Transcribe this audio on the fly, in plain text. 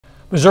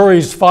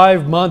Missouri's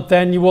 5-month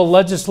annual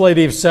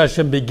legislative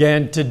session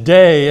began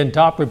today, and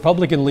top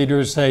Republican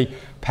leaders say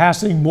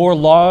passing more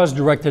laws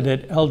directed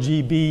at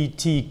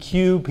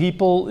LGBTQ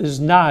people is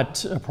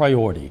not a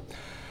priority.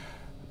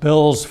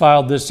 Bills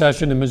filed this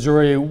session in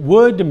Missouri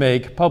would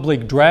make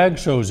public drag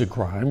shows a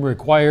crime,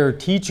 require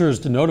teachers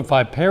to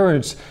notify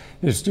parents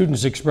if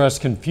students express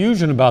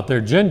confusion about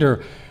their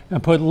gender,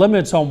 and put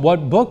limits on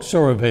what books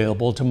are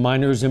available to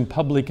minors in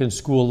public and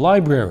school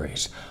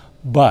libraries.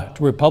 But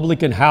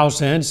Republican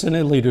House and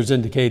Senate leaders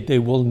indicate they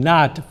will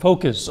not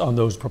focus on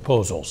those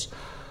proposals.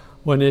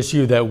 One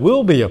issue that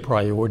will be a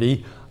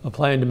priority, a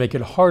plan to make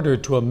it harder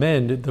to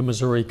amend the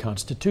Missouri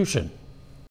Constitution.